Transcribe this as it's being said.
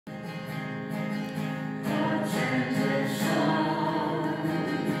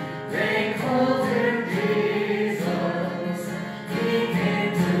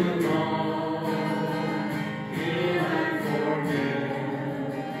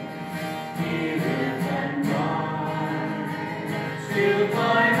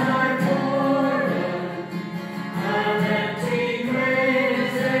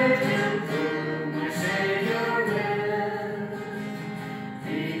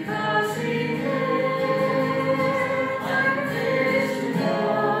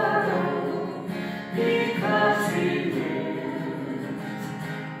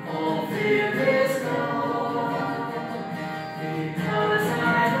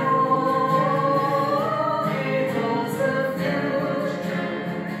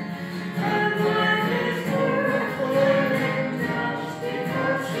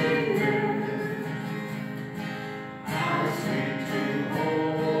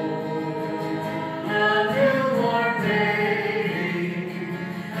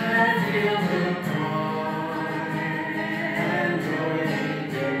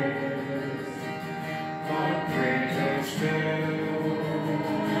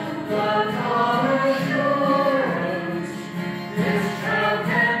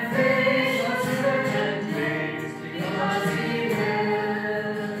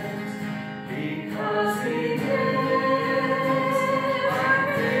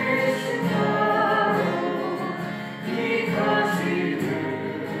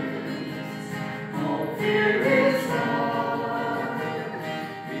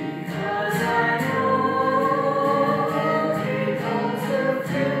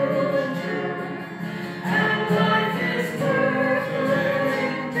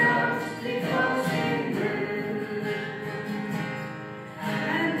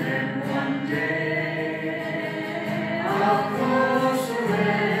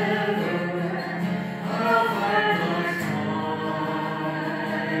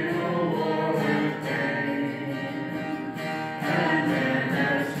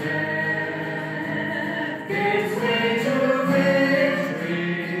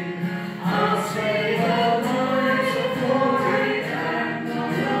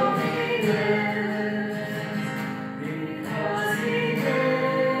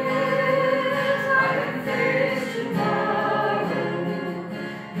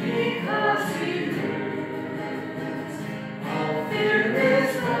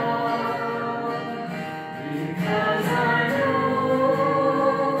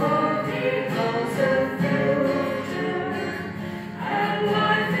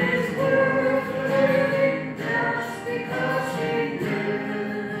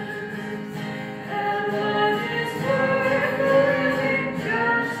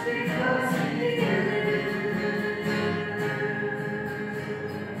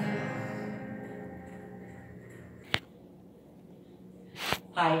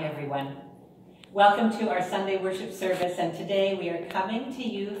Hi, everyone. Welcome to our Sunday worship service, and today we are coming to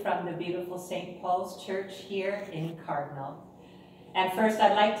you from the beautiful St. Paul's Church here in Cardinal. And first,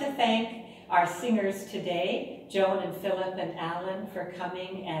 I'd like to thank our singers today, Joan and Philip and Alan, for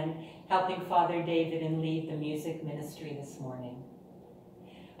coming and helping Father David and lead the music ministry this morning.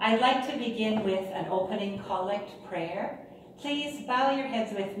 I'd like to begin with an opening collect prayer. Please bow your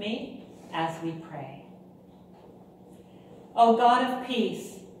heads with me as we pray. O God of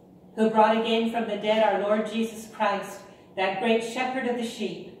peace, who brought again from the dead our Lord Jesus Christ, that great shepherd of the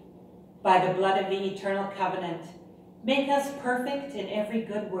sheep, by the blood of the eternal covenant, make us perfect in every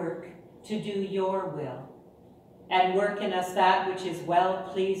good work to do your will, and work in us that which is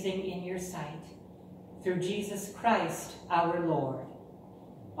well-pleasing in your sight, through Jesus Christ our Lord.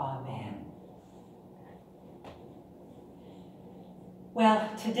 Amen. Well,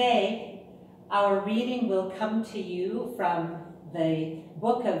 today, our reading will come to you from the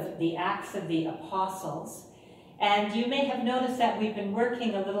book of the Acts of the Apostles. And you may have noticed that we've been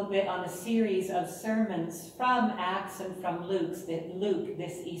working a little bit on a series of sermons from Acts and from Luke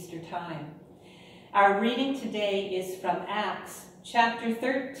this Easter time. Our reading today is from Acts chapter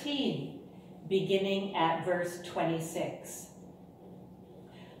 13, beginning at verse 26.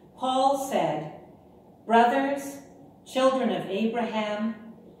 Paul said, "Brothers, children of Abraham,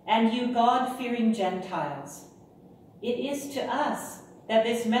 and you God-fearing Gentiles, it is to us that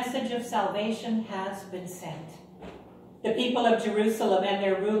this message of salvation has been sent. The people of Jerusalem and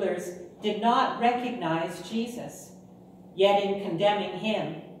their rulers did not recognize Jesus, yet in condemning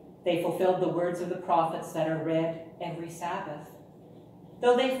him, they fulfilled the words of the prophets that are read every Sabbath.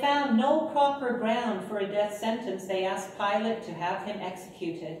 Though they found no proper ground for a death sentence, they asked Pilate to have him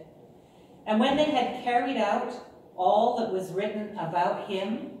executed. And when they had carried out all that was written about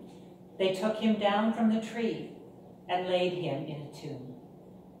him, they took him down from the tree and laid him in a tomb.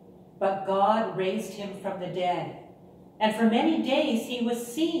 But God raised him from the dead, and for many days he was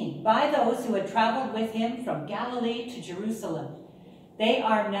seen by those who had traveled with him from Galilee to Jerusalem. They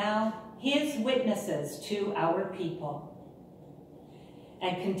are now his witnesses to our people."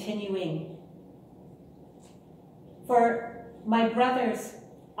 And continuing, "For my brothers,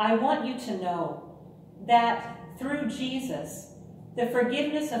 I want you to know that through Jesus, the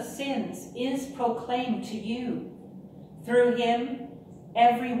forgiveness of sins is proclaimed to you. Through him,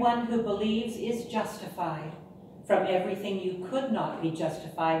 everyone who believes is justified from everything you could not be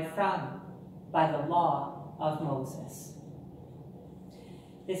justified from by the law of Moses."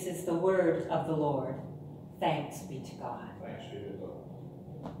 This is the word of the Lord. Thanks be to God. Thanks be to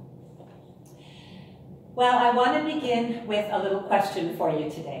God. Well, I want to begin with a little question for you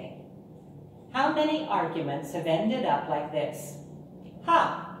today. How many arguments have ended up like this?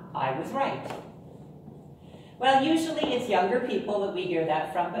 "Ha, I was right." Well, usually it's younger people that we hear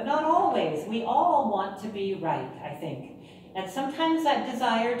that from, but not always. We all want to be right, I think. And sometimes that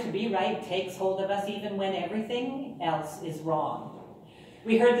desire to be right takes hold of us even when everything else is wrong.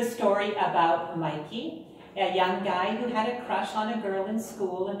 We heard the story about Mikey, a young guy who had a crush on a girl in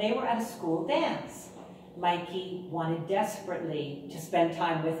school, and they were at a school dance. Mikey wanted desperately to spend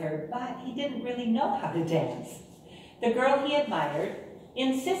time with her, but he didn't really know how to dance. The girl he admired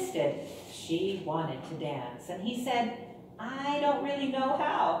insisted she wanted to dance, and he said, "I don't really know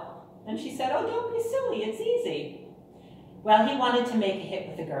how." And she said, "Oh, don't be silly, it's easy." Well, he wanted to make a hit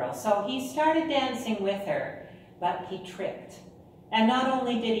with the girl, so he started dancing with her, but he tripped. And not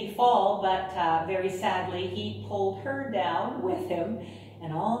only did he fall, but very sadly, he pulled her down with him,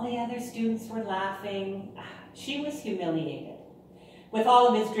 and all the other students were laughing. She was humiliated. With all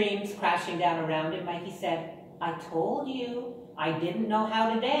of his dreams crashing down around him, Mikey said, "I told you, I didn't know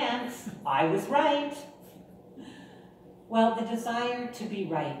how to dance. I was right." Well, the desire to be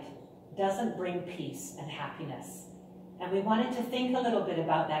right doesn't bring peace and happiness. And we wanted to think a little bit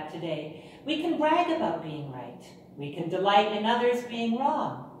about that today. We can brag about being right. We can delight in others being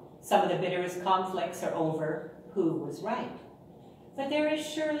wrong. Some of the bitterest conflicts are over who was right. But there is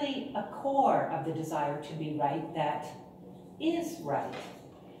surely a core of the desire to be right that is right.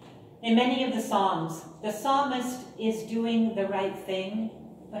 In many of the Psalms, the psalmist is doing the right thing,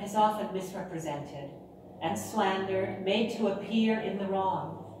 but is often misrepresented and slandered, made to appear in the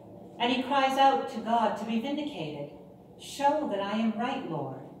wrong. And he cries out to God to be vindicated. "Show that I am right,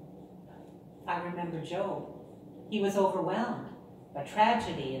 Lord." I remember Job. He was overwhelmed by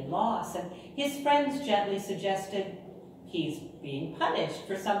tragedy and loss, and his friends gently suggested he's being punished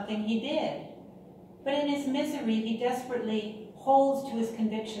for something he did. But in his misery, he desperately holds to his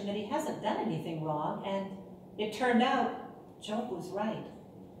conviction that he hasn't done anything wrong, and it turned out Job was right.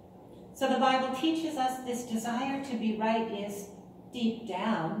 So the Bible teaches us this desire to be right is, deep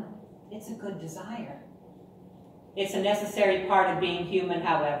down, it's a good desire. It's a necessary part of being human,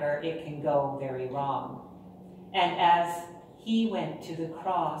 however, it can go very wrong. And as he went to the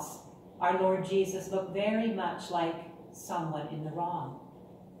cross, our Lord Jesus looked very much like someone in the wrong.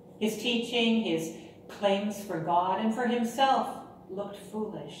 His teaching, his claims for God and for himself looked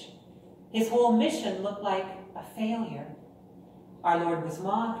foolish. His whole mission looked like a failure. Our Lord was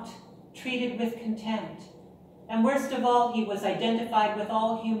mocked, treated with contempt, and worst of all, he was identified with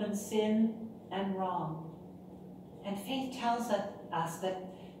all human sin and wrong. And faith tells us that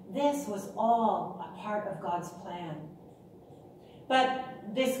this was all a part of God's plan. But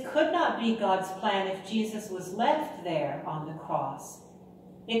this could not be God's plan if Jesus was left there on the cross.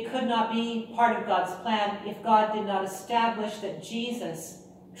 It could not be part of God's plan if God did not establish that Jesus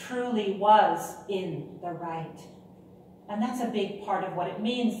truly was in the right. And that's a big part of what it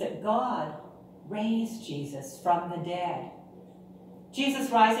means that God raised Jesus from the dead. Jesus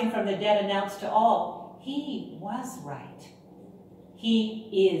rising from the dead announced to all, he was right.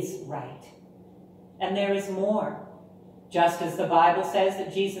 He is right. And there is more. Just as the Bible says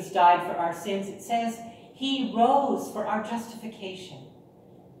that Jesus died for our sins, it says he rose for our justification.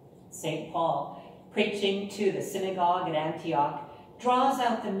 St. Paul, preaching to the synagogue at Antioch, draws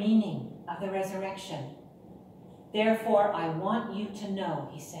out the meaning of the resurrection. "Therefore, I want you to know,"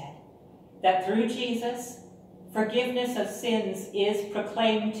 he said, "that through Jesus, forgiveness of sins is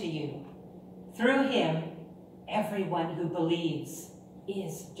proclaimed to you. Through him, everyone who believes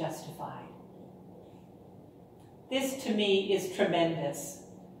is justified." This to me is tremendous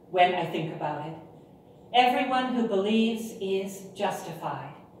when I think about it. Everyone who believes is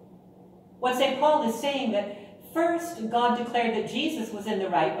justified. What St. Paul is saying that first God declared that Jesus was in the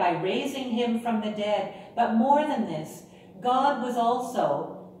right by raising him from the dead. But more than this, God was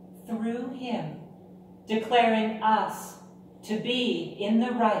also, through him, declaring us to be in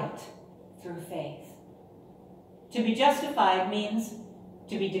the right through faith. To be justified means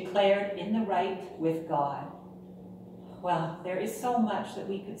to be declared in the right with God. Well, there is so much that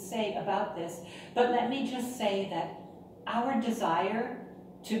we could say about this, but let me just say that our desire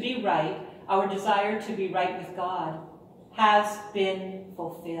to be right, our desire to be right with God, has been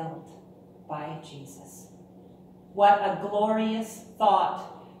fulfilled by Jesus. What a glorious thought,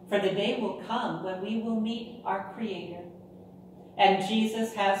 for the day will come when we will meet our Creator. And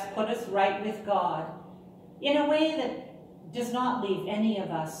Jesus has put us right with God in a way that does not leave any of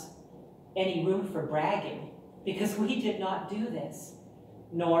us any room for bragging, because we did not do this,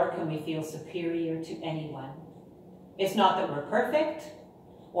 nor can we feel superior to anyone. It's not that we're perfect,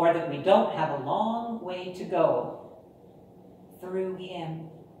 or that we don't have a long way to go. Through him,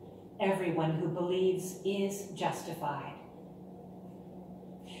 everyone who believes is justified.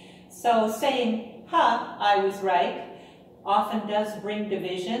 So saying, I was right, often does bring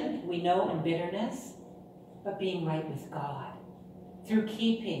division, we know, and bitterness, but being right with God, through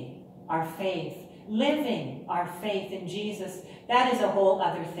keeping our faith, living our faith in Jesus, that is a whole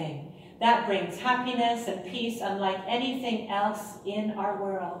other thing. That brings happiness and peace unlike anything else in our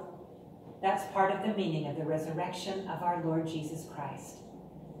world. That's part of the meaning of the resurrection of our Lord Jesus Christ.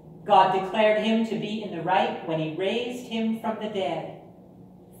 God declared him to be in the right when he raised him from the dead.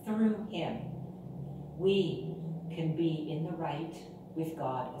 Through him, we can be in the right with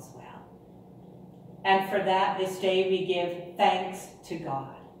God as well. And for that, this day we give thanks to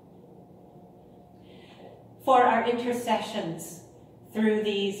God. For our intercessions through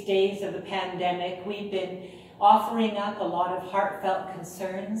these days of the pandemic, we've been offering up a lot of heartfelt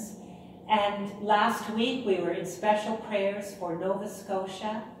concerns. And last week we were in special prayers for Nova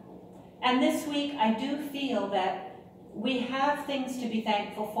Scotia. And this week I do feel that we have things to be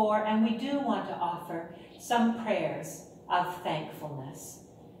thankful for, and we do want to offer some prayers of thankfulness.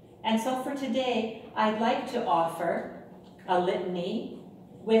 And so for today, I'd like to offer a litany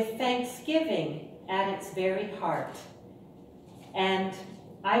with thanksgiving at its very heart. And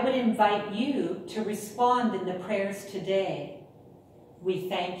I would invite you to respond in the prayers today. We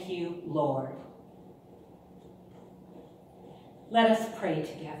thank you, Lord. Let us pray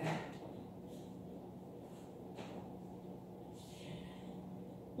together.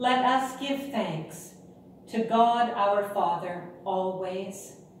 Let us give thanks to God our Father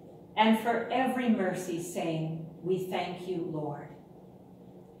always, and for every mercy, saying, we thank you, Lord.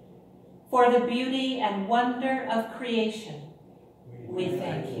 For the beauty and wonder of creation, we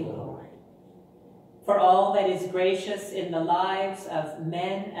thank you, Lord. For all that is gracious in the lives of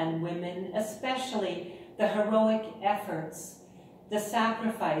men and women, especially the heroic efforts, the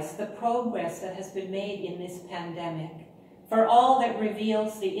sacrifice, the progress that has been made in this pandemic. For all that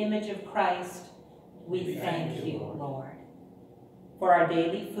reveals the image of Christ, we thank you, Lord. For our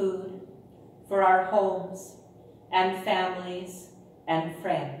daily food, for our homes and families and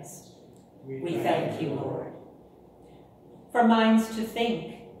friends, we thank you, Lord. For minds to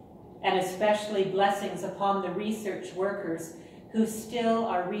think, and especially blessings upon the research workers who still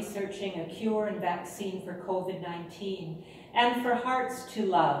are researching a cure and vaccine for COVID-19, and for hearts to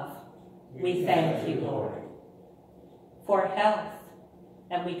love, we thank you, Lord. For health,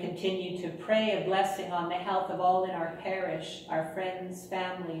 and we continue to pray a blessing on the health of all in our parish, our friends,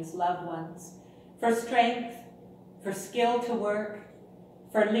 families, loved ones. For strength, for skill to work,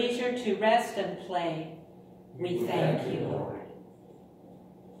 for leisure to rest and play, we thank you, Lord.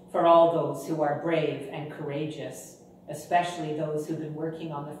 For all those who are brave and courageous, especially those who've been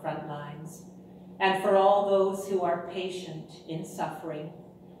working on the front lines, and for all those who are patient in suffering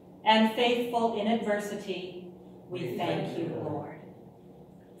and faithful in adversity, we thank you, Lord.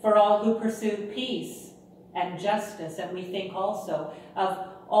 For all who pursue peace and justice, and we think also of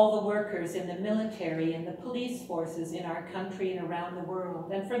all the workers in the military and the police forces in our country and around the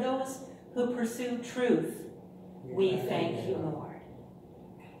world, and for those who pursue truth, we thank you, Lord.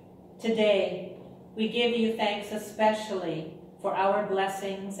 Today, we give you thanks especially for our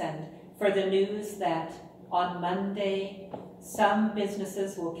blessings and for the news that on Monday, some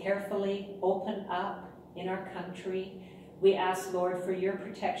businesses will carefully open up in our country. We ask, Lord, for your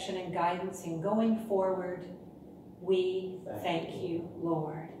protection and guidance in going forward. We thank you,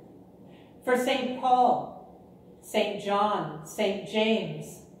 Lord. For St. Paul, St. John, St.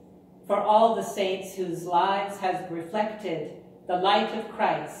 James, for all the saints whose lives have reflected the light of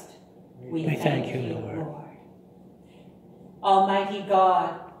Christ, we thank you, Lord. Almighty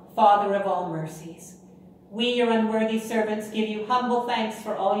God, Father of all mercies, we, your unworthy servants, give you humble thanks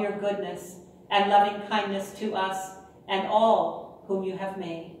for all your goodness and loving kindness to us and all whom you have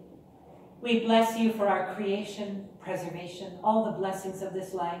made. We bless you for our creation, preservation, all the blessings of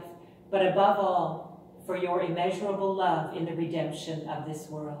this life, but above all, for your immeasurable love in the redemption of this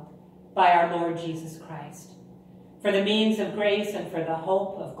world, by our Lord Jesus Christ, for the means of grace and for the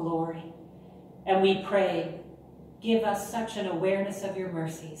hope of glory. And we pray, give us such an awareness of your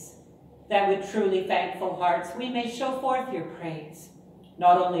mercies, that with truly thankful hearts we may show forth your praise,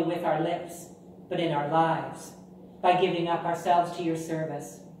 not only with our lips, but in our lives, by giving up ourselves to your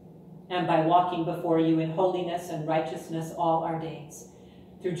service, and by walking before you in holiness and righteousness all our days.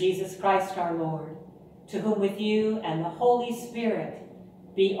 Through Jesus Christ our Lord, to whom with you and the Holy Spirit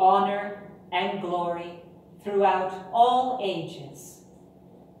be honor and glory throughout all ages.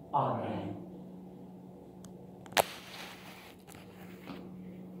 Amen.